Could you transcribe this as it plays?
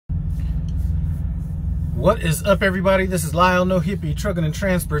What is up, everybody? This is Lyle, No Hippie Trucking and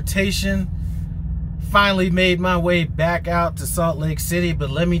Transportation. Finally made my way back out to Salt Lake City, but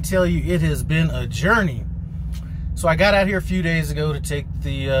let me tell you, it has been a journey. So I got out here a few days ago to take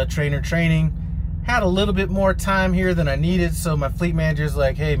the trainer training. Had a little bit more time here than I needed, so my fleet manager's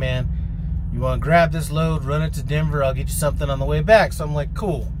like, hey man, you want to grab this load, run it to Denver, I'll get you something on the way back. So I'm like,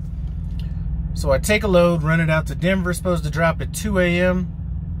 cool. So I take a load, run it out to Denver, supposed to drop at 2 a.m.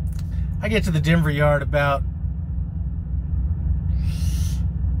 I get to the Denver yard about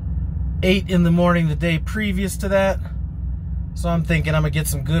 8 in the morning the day previous to that. So I'm thinking I'm gonna get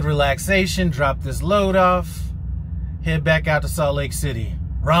some good relaxation, drop this load off, head back out to Salt Lake City.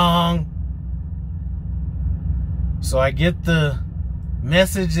 Wrong. So I get the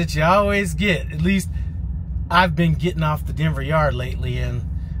message that you always get. At least I've been getting off the Denver yard lately, and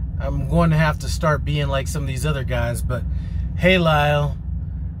I'm going to have to start being like some of these other guys. But hey, Lyle,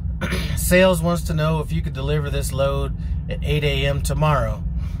 sales wants to know if you could deliver this load at 8 a.m. tomorrow.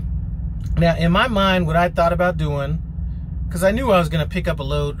 Now, in my mind, what I thought about doing, because I knew I was going to pick up a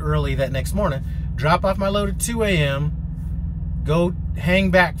load early that next morning, drop off my load at 2 a.m., go hang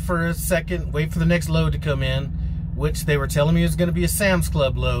back for a second, wait for the next load to come in, which they were telling me was going to be a Sam's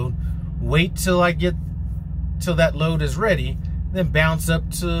Club load, wait till I get till that load is ready, then bounce up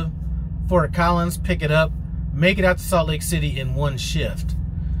to Fort Collins, pick it up, make it out to Salt Lake City in one shift.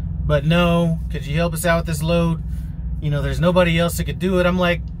 But no, could you help us out with this load? You know, there's nobody else that could do it. I'm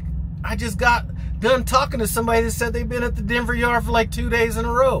like, I just got done talking to somebody that said they've been at the Denver yard for like 2 days in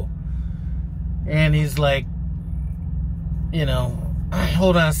a row. And he's like, you know,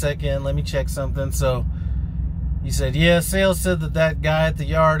 hold on a second, let me check something. So he said, yeah, sales said that that guy at the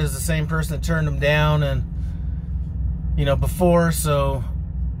yard is the same person that turned him down and, you know, before, so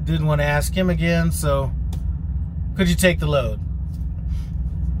didn't want to ask him again. So could you take the load?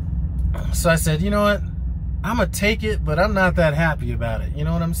 So I said, you know what, I'm gonna take it, but I'm not that happy about it. You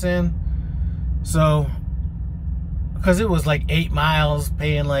know what I'm saying? So, because it was like 8 miles,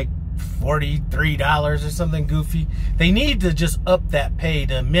 paying like $43 or something goofy. They need to just up that pay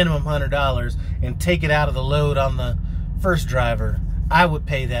to minimum $100 and take it out of the load on the first driver. I would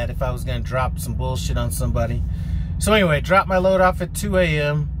pay that if I was gonna drop some bullshit on somebody. So anyway, drop my load off at 2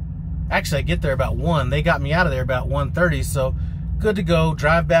 a.m. Actually, I get there about 1. They got me out of there about 1:30, so good to go.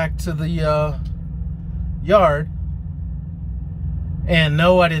 Drive back to the yard. And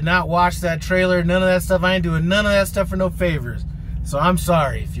no, I did not wash that trailer. None of that stuff. I ain't doing none of that stuff for no favors. So I'm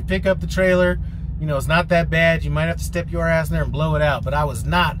sorry. If you pick up the trailer, you know, it's not that bad. You might have to step your ass in there and blow it out. But I was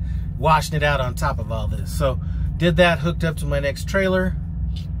not washing it out on top of all this. So did that, hooked up to my next trailer.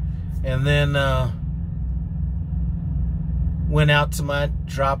 And then went out to my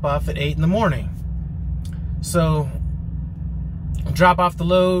drop off at 8 in the morning. So drop off the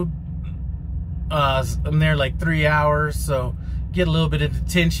load. I'm there like 3 hours, so get a little bit of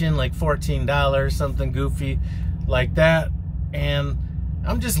detention, like $14, something goofy like that. And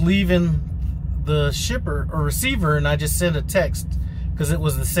I'm just leaving the shipper or receiver, and I just sent a text because it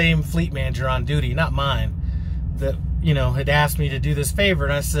was the same fleet manager on duty, not mine, that, you know, had asked me to do this favor.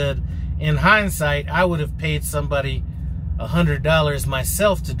 And I said, in hindsight, I would have paid somebody $100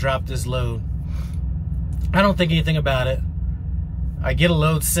 myself to drop this load. I don't think anything about it. I get a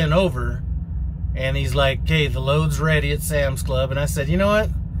load sent over, and he's like, hey, the load's ready at Sam's Club. And I said, you know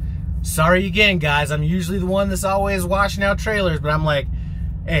what? Sorry again, guys. I'm usually the one that's always washing out trailers, but I'm like,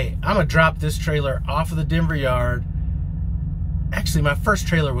 hey, I'm going to drop this trailer off of the Denver yard. Actually, my first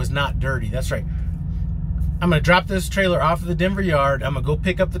trailer was not dirty. That's right. I'm going to drop this trailer off of the Denver yard. I'm going to go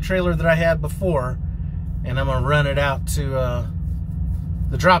pick up the trailer that I had before, and I'm going to run it out to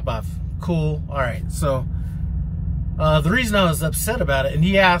the drop-off. Cool. All right. So the reason I was upset about it, and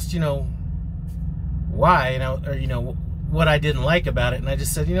he asked, you know, why, or you know, what I didn't like about it, and I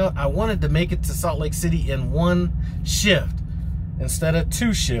just said, you know, I wanted to make it to Salt Lake City in one shift instead of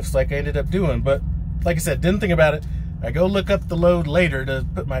 2 shifts like I ended up doing. But like I said, didn't think about it. I go look up the load later to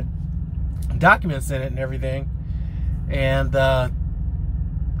put my documents in it and everything, and I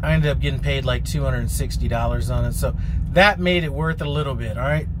ended up getting paid like $260 on it, so that made it worth it a little bit. All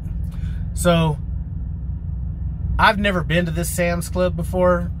right, so I've never been to this Sam's Club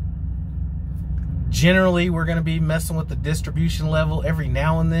before. Generally, we're going to be messing with the distribution level every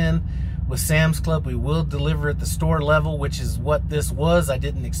now and then. With Sam's Club, we will deliver at the store level, which is what this was. I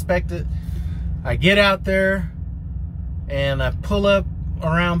didn't expect it. I get out there, and I pull up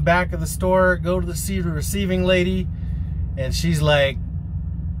around back of the store, go to the receiving lady, and she's like,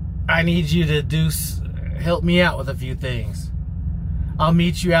 I need you to help me out with a few things. I'll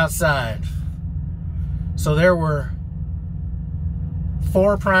meet you outside. So there were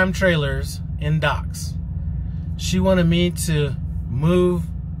 4 prime trailers in docks. she wanted me to move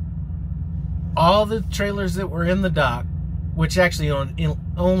all the trailers that were in the dock, which actually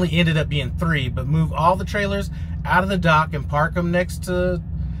only ended up being 3, but move all the trailers out of the dock and park them next to,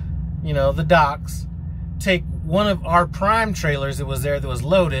 you know, the docks. Take one of our prime trailers that was there that was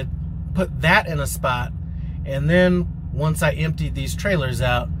loaded, put that in a spot, and then once I emptied these trailers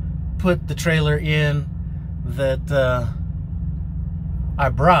out, put the trailer in that I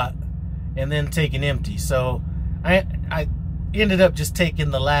brought, and then take an empty. So I ended up just taking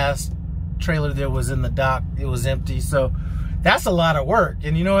the last trailer that was in the dock. It was empty. So that's a lot of work.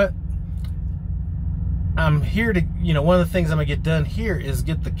 And you know what? I'm here to, you know, one of the things I'm gonna get done here is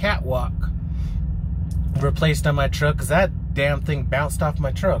get the catwalk replaced on my truck, because that damn thing bounced off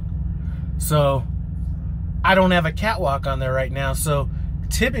my truck. So I don't have a catwalk on there right now. So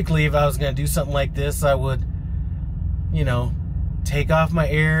typically if I was gonna do something like this, I would, you know, take off my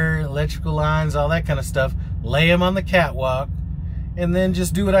air, electrical lines, all that kind of stuff, lay them on the catwalk, and then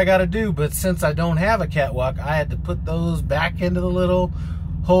just do what I gotta do. But since I don't have a catwalk, I had to put those back into the little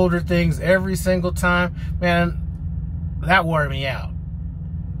holder things every single time. Man, that wore me out.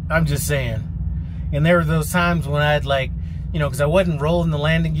 I'm just saying. And there were those times when I'd, like, you know, because I wasn't rolling the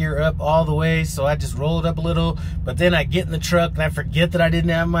landing gear up all the way, so I just rolled up a little, but then I get in the truck and I forget that I didn't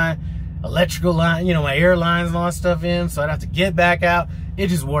have my electrical line, you know, my air lines and all that stuff in, so I'd have to get back out. It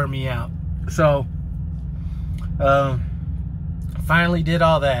just wore me out. So finally did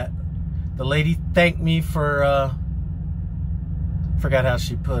all that. The lady thanked me for forgot how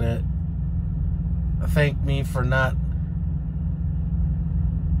she put it, thanked me for not,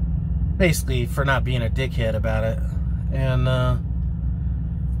 basically for not being a dickhead about it. And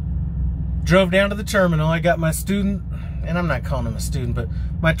drove down to the terminal. I got my student, and I'm not calling him a student, but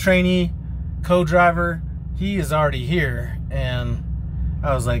my trainee co-driver, he is already here. And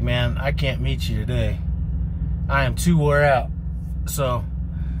I was like, man, I can't meet you today. I am too wore out. So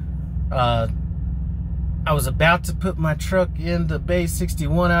I was about to put my truck into Bay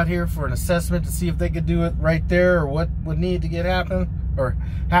 61 out here for an assessment to see if they could do it right there, or what would need to get happen, or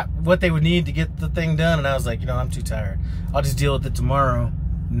what they would need to get the thing done. And I was like, you know, I'm too tired. I'll just deal with it tomorrow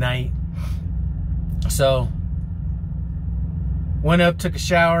night. So went up, took a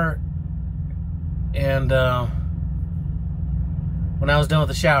shower, and when I was done with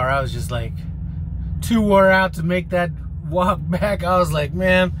the shower, I was just like too wore out to make that walk back. I was like,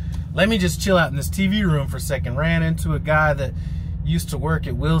 man, let me just chill out in this TV room for a second. Ran into a guy that used to work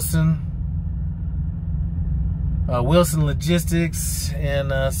at Wilson Logistics,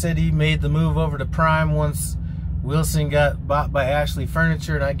 and said he made the move over to Prime once Wilson got bought by Ashley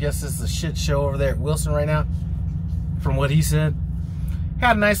Furniture, and I guess it's a shit show over there at Wilson right now, from what he said.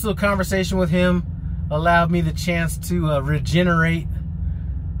 Had a nice little conversation with him, allowed me the chance to regenerate,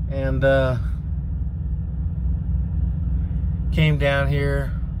 and came down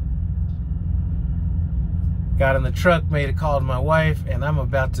here, got in the truck, made a call to my wife, and I'm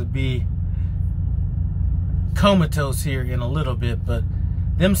about to be comatose here in a little bit. But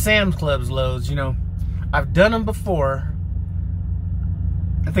them Sam's Club's loads, you know, I've done them before.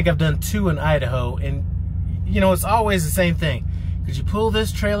 I think I've done 2 in Idaho, and you know, it's always the same thing, because you pull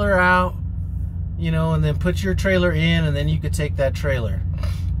this trailer out, you know, and then put your trailer in, and then you could take that trailer.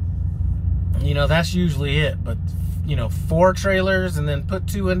 You know, that's usually it. But you know, 4 trailers and then put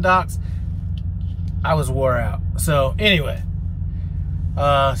 2 in docks, I was wore out. So anyway,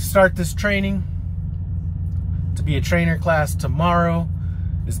 start this training to be a trainer class tomorrow.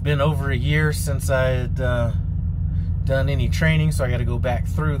 It's been over a year since I had done any training, so I got to go back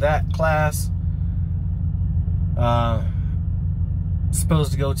through that class.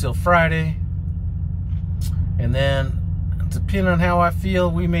 Supposed to go till Friday, and then depending on how I feel,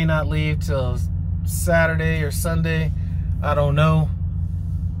 we may not leave till Saturday or Sunday. I don't know.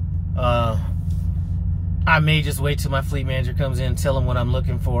 I may just wait till my fleet manager comes in, tell him what I'm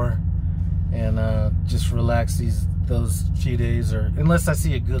looking for, and just relax those few days, or unless I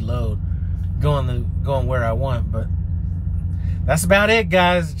see a good load going where I want. But that's about it,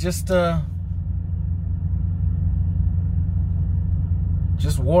 guys. Just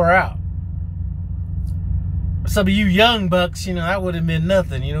wore out. Some of you young bucks, you know, that would have been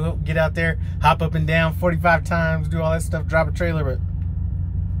nothing. You know, get out there, hop up and down 45 times, do all that stuff, drop a trailer, but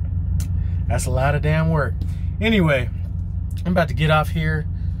that's a lot of damn work. Anyway, I'm about to get off here,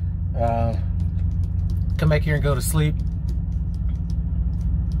 come back here and go to sleep.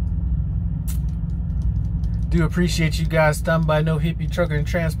 Do appreciate you guys stopping by No Hippie Trucking and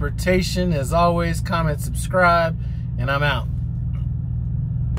Transportation. As always, comment, subscribe, and I'm out.